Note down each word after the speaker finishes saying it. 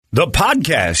The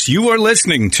podcast you are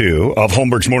listening to of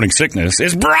Holmberg's Morning Sickness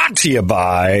is brought to you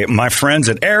by my friends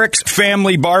at Eric's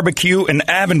Family Barbecue in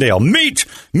Avondale. Meet,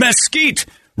 mesquite,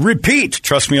 repeat.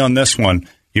 Trust me on this one.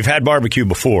 You've had barbecue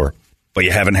before, but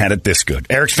you haven't had it this good.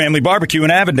 Eric's Family Barbecue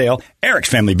in Avondale,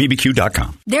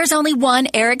 ericsfamilybbq.com. There's only one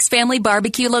Eric's Family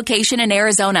Barbecue location in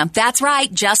Arizona. That's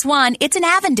right, just one. It's in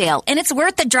Avondale, and it's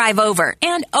worth the drive over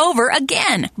and over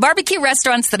again. Barbecue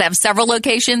restaurants that have several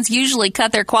locations usually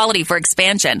cut their quality for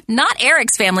expansion. Not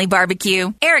Eric's Family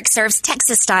Barbecue. Eric serves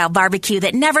Texas-style barbecue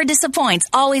that never disappoints,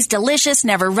 always delicious,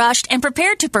 never rushed, and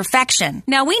prepared to perfection.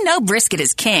 Now, we know brisket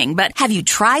is king, but have you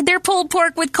tried their pulled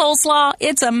pork with coleslaw?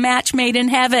 It's a match made in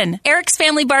heaven. Eric's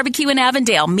Family Barbecue in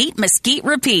Avondale. Meet, mesquite,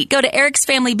 repeat. Go to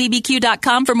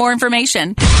ericsfamilybbq.com for more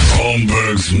information.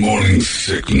 Holmberg's Morning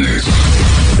Sickness.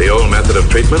 The old method of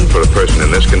treatment for a person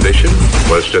in this condition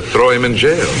was to throw him in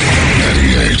jail.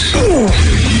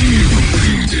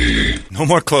 98. No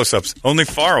more close-ups. Only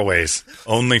faraways.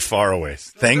 Only faraways.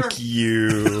 Thank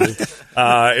you.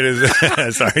 It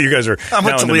is. Sorry, you guys are. I'm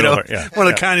now with in the middle Toledo. of- One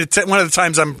of the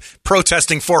times I'm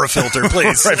protesting for a filter,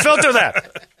 please. Right, filter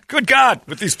that. Good God,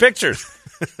 with these pictures.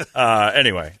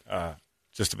 Anyway,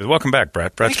 just a bit. Welcome back,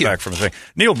 Brett. Brett's Thank you. back from the thing.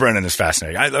 Neil Brennan is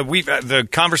fascinating. We've the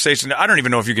conversation. I don't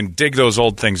even know if you can dig those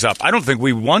old things up. I don't think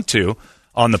we want to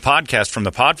on the podcast from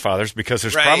the Podfathers because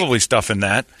there's Right. probably stuff in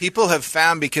that. People have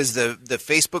found because the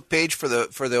Facebook page for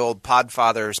the old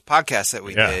Podfathers podcast that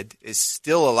we Yeah. did is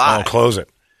still alive. I'll close it.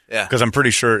 Yeah. Because I'm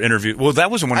pretty sure interview. Well,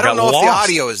 that was one I got don't know lost. if the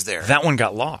audio is there. That one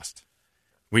got lost.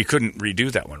 We couldn't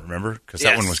redo that one, remember? Because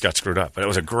that Yes. one got screwed up. But it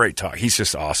was a great talk. He's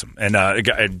just awesome.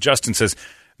 And Justin says,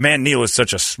 man, Neil is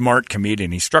such a smart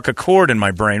comedian. He struck a chord in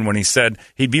my brain when he said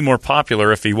he'd be more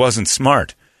popular if he wasn't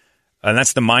smart. And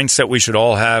that's the mindset we should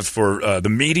all have for the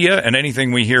media and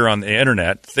anything we hear on the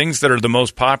internet. Things that are the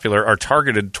most popular are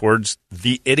targeted towards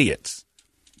the idiots.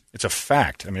 It's a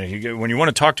fact. I mean, when you want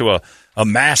to talk to a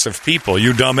mass of people,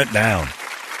 you dumb it down.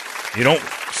 You don't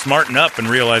smarten up and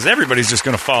realize everybody's just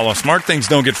going to follow. Smart things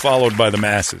don't get followed by the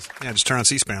masses. Yeah, just turn on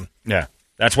C-SPAN. Yeah.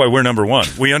 That's why we're number one.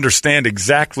 We understand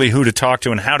exactly who to talk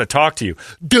to and how to talk to you.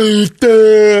 Duh,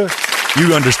 duh.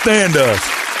 You understand us.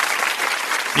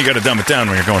 You got to dumb it down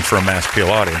when you're going for a mass appeal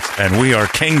audience. And we are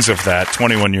kings of that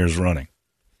 21 years running.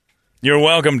 You're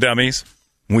welcome, dummies.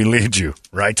 We lead you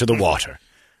right to the water.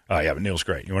 Yeah, but Neil's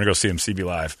great. You want to go see him, CB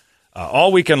Live,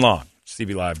 all weekend long.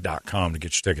 CBLive.com to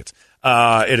get your tickets.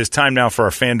 It is time now for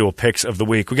our FanDuel picks of the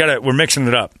week. We're mixing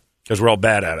it up because we're all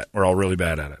bad at it. We're all really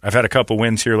bad at it. I've had a couple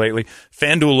wins here lately.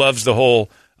 FanDuel loves the whole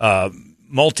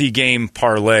multi-game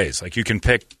parlays. Like you can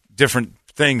pick different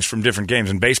things from different games,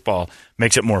 and baseball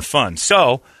makes it more fun.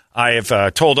 So I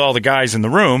have told all the guys in the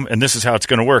room, and this is how it's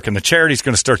going to work. And the charity's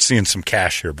going to start seeing some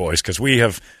cash here, boys, because we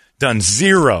have done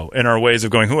zero in our ways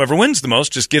of going. Whoever wins the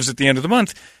most just gives at the end of the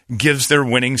month, gives their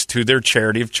winnings to their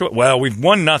charity of choice. Well, we've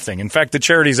won nothing. In fact, the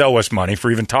charities owe us money for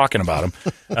even talking about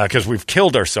them because we've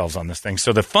killed ourselves on this thing.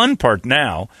 So the fun part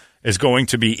now is going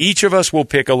to be each of us will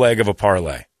pick a leg of a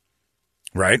parlay,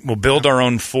 right? We'll build our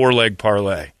own 4-leg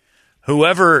parlay.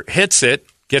 Whoever hits it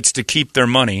gets to keep their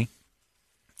money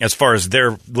as far as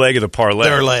their leg of the parlay.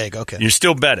 Their leg, okay. You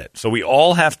still bet it. So we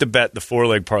all have to bet the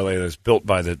 4-leg parlay that's built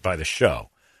by the show.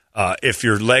 If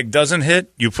your leg doesn't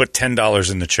hit, you put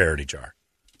 $10 in the charity jar.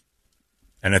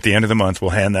 And at the end of the month,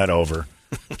 we'll hand that over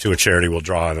to a charity. We'll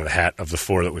draw out of the hat of the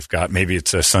 4 that we've got. Maybe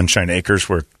it's Sunshine Acres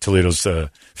where Toledo's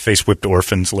face-whipped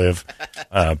orphans live.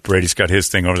 Brady's got his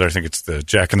thing over there. I think it's the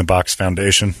Jack in the Box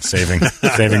Foundation, saving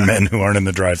men who aren't in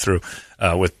the drive-thru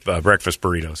with breakfast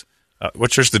burritos.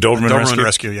 What's yours? The Doberman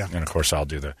Rescue, yeah. And, of course,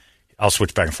 I'll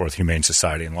switch back and forth Humane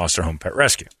Society and Lost Our Home Pet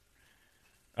Rescue.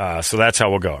 So that's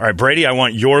how we'll go. All right, Brady, I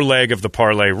want your leg of the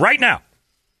parlay right now.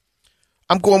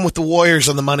 I'm going with the Warriors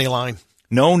on the money line.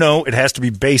 No, it has to be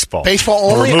baseball.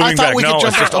 Baseball only? We're moving I thought back. we could No,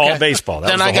 jump it's just in. all Okay. baseball. That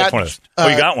Then was the I whole got, point of this. Oh,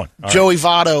 you got one. All right. Joey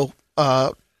Votto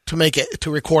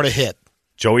to record a hit.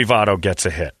 Joey Votto gets a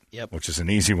hit, Yep. which is an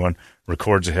easy one.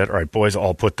 Records a hit. All right, boys,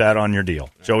 I'll put that on your deal.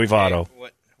 Joey Votto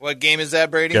What game is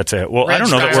that, Brady? gets a hit. Well, I Red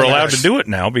don't know that Sox we're and allowed Bears. to do it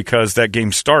now because that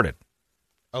game started.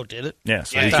 Oh, did it? Yeah,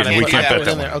 so Yeah, we you can't can't bet do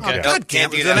that that. one. Okay. Yeah. God,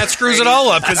 Can't do then that. that screws it all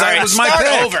up because that was my Start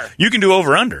pick. over. You can do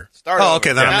over-under. Start Oh, over.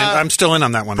 okay. Then I'm still in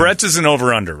on that one. then. Brett's is an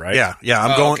over-under, right? Yeah.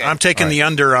 I'm Oh, going. okay. I'm taking the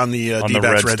under on the On the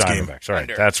D-backs Reds Reds game. Diamondbacks. All right,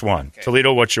 Under. that's one. Okay.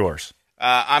 Toledo, what's yours?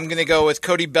 I'm going to go with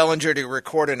Cody Bellinger to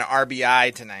record an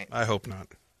RBI tonight. I hope not.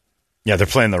 Yeah, they're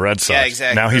playing the Red Sox. Yeah,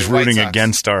 exactly. Now he's The White rooting Sox.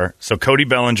 against our. So Cody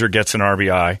Bellinger gets an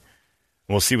RBI.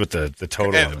 We'll see what the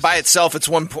total is. By itself, it's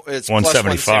it's plus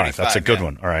 175. That's a good yeah.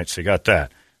 one. All right, so you got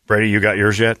that. Brady, you got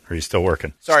yours yet? Or are you still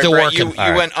working? Sorry, Still Brett, working. you All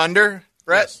right. went under,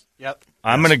 Brett? Yes. Yep.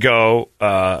 I'm going to go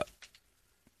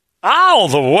all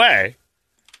the way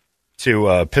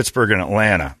to Pittsburgh and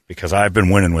Atlanta because I've been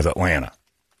winning with Atlanta.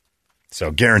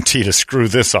 So guaranteed to screw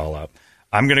this all up.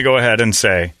 I'm going to go ahead and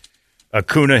say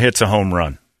Acuna hits a home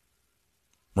run.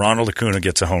 Ronald Acuna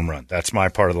gets a home run. That's my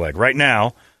part of the leg. Right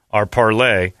now, our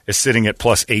parlay is sitting at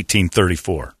plus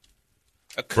 1834.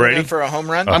 Acuna Ready? for a home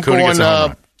run? I'm Acuna going gets a home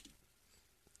run.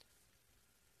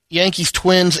 Yankees,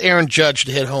 Twins, Aaron Judge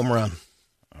to hit home run.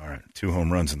 All right, 2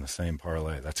 home runs in the same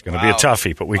parlay. That's going to be a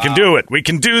toughie, but we can do it. We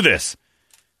can do this.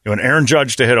 You want Aaron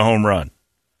Judge to hit a home run.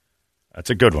 That's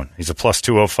a good one. He's a plus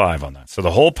 205 on that. So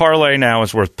the whole parlay now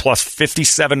is worth plus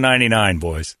 $57.99,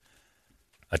 boys.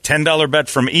 A $10 bet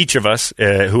from each of us.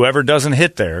 Whoever doesn't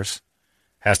hit theirs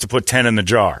has to put 10 in the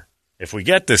jar. If we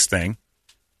get this thing,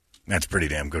 that's pretty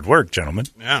damn good work, gentlemen.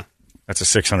 Yeah. That's a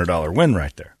 $600 win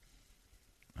right there.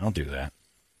 I'll do that.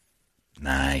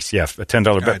 Nice. Yeah, a $10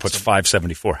 bet right, puts so-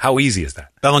 $574. How easy is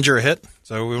that? Bellinger a hit.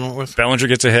 So we went with. Bellinger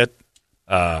gets a hit.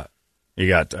 You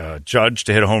got Judge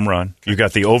to hit a home run. You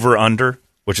got the over-under,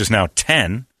 which is now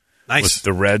 10. Nice. With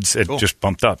the Reds, it Cool. just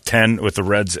bumped up. 10 with the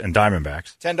Reds and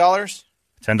Diamondbacks. $10?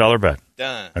 $10 bet.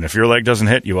 Done. And if your leg doesn't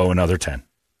hit, you owe another 10.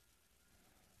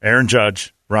 Aaron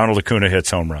Judge, Ronald Acuna hits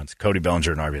home runs. Cody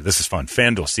Bellinger and RBI. This is fun.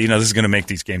 FanDuel. See, now this is going to make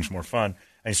these games more fun.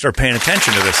 And you start paying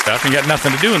attention to this stuff, and you got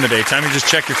nothing to do in the daytime. You just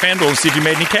check your FanDuel and see if you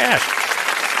made any cash.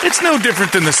 It's no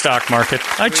different than the stock market.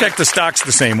 I check the stocks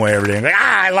the same way every day. Like,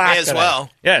 I lost May as today. well.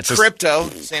 Yeah, it's Crypto.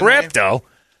 Same way. Crypto?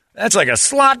 That's like a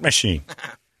slot machine.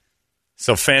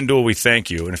 So FanDuel, we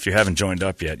thank you. And if you haven't joined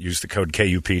up yet, use the code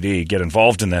KUPD. Get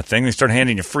involved in that thing. They start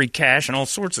handing you free cash and all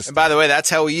sorts of And stuff. by the way,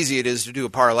 that's how easy it is to do a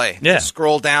parlay. Yeah. Just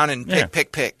scroll down and Yeah.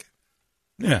 pick.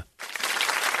 Yeah.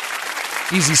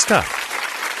 Easy stuff.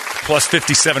 Plus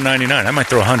 $57.99. I might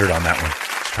throw $100 on that one.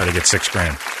 Try to get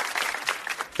 $6,000.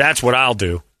 That's what I'll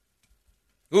do.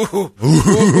 Ooh.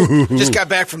 Just got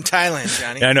back from Thailand,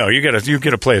 Johnny. Yeah, I know. You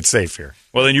gotta play it safe here.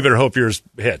 Well, then you better hope yours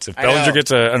hits. If I Bellinger know.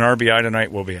 gets an RBI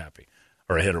tonight, we'll be happy.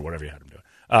 Or a hit or whatever you had him do.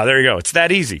 There you go. It's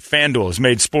that easy. FanDuel has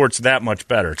made sports that much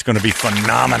better. It's going to be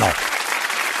phenomenal.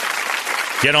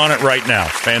 Get on it right now.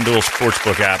 FanDuel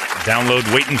Sportsbook app.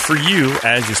 Download waiting for you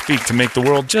as you speak to make the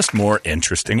world just more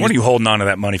interesting. What are you holding on to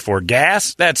that money for?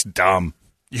 Gas? That's dumb.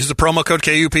 Use the promo code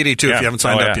KUPD, too, if you haven't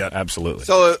signed up yet. Absolutely.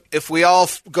 So if we all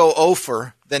go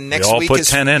over, then next all week put is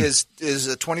 10 in. is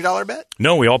a $20 bet?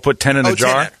 No, we all put 10 in the 10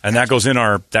 jar, in. and that goes in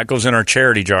our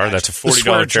charity jar. That's a $40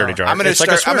 swear charity jar. jar. I'm going It's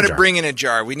like a swear to jar. bring in a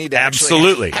jar. We need to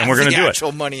Absolutely, and we're going to do it.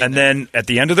 actual money in and there. then at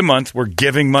the end of the month, we're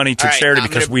giving money to All right, charity I'm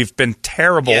because gonna- we've been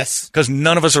terrible Yes. because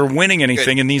none of us are winning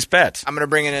anything in these bets. I'm going to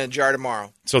bring in a jar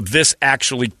tomorrow. So this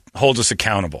actually holds us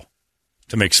accountable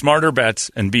to make smarter bets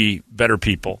and be better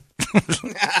people.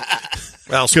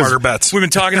 Well, smarter bets. We've been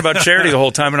talking about charity the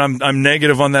whole time, and I'm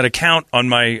negative on that account on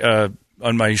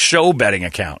my show betting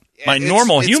account. My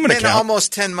normal human It's been account.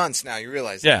 almost 10 months now. You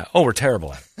realize that? Yeah. Oh, we're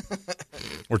terrible at it.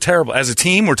 We're terrible. As a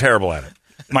team, we're terrible at it.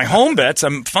 My home bets,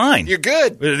 I'm fine. You're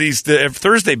good. The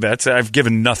Thursday bets, I've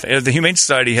given nothing. The Humane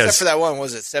Society has... Except for that one,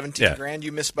 was it 17 Yeah. grand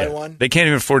you missed by Yeah. one? They can't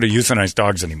even afford to euthanize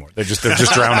dogs anymore. They're just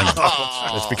drowning them.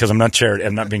 It's because I'm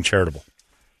not being charitable.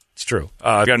 It's true.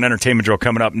 I've got an entertainment drill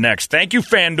coming up next. Thank you,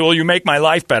 FanDuel. You make my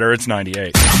life better. It's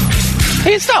 98.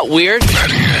 Hey, it's not weird.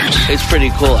 It's pretty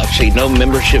cool, actually. No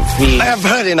membership fee. I have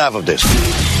heard enough of this.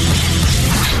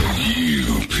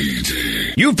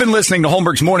 UPD. You've been listening to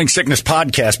Holmberg's Morning Sickness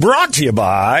Podcast, brought to you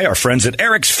by our friends at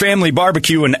Eric's Family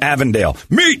Barbecue in Avondale.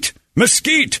 Meet,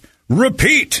 mesquite,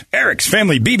 repeat.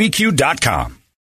 Eric'sFamilyBBQ.com.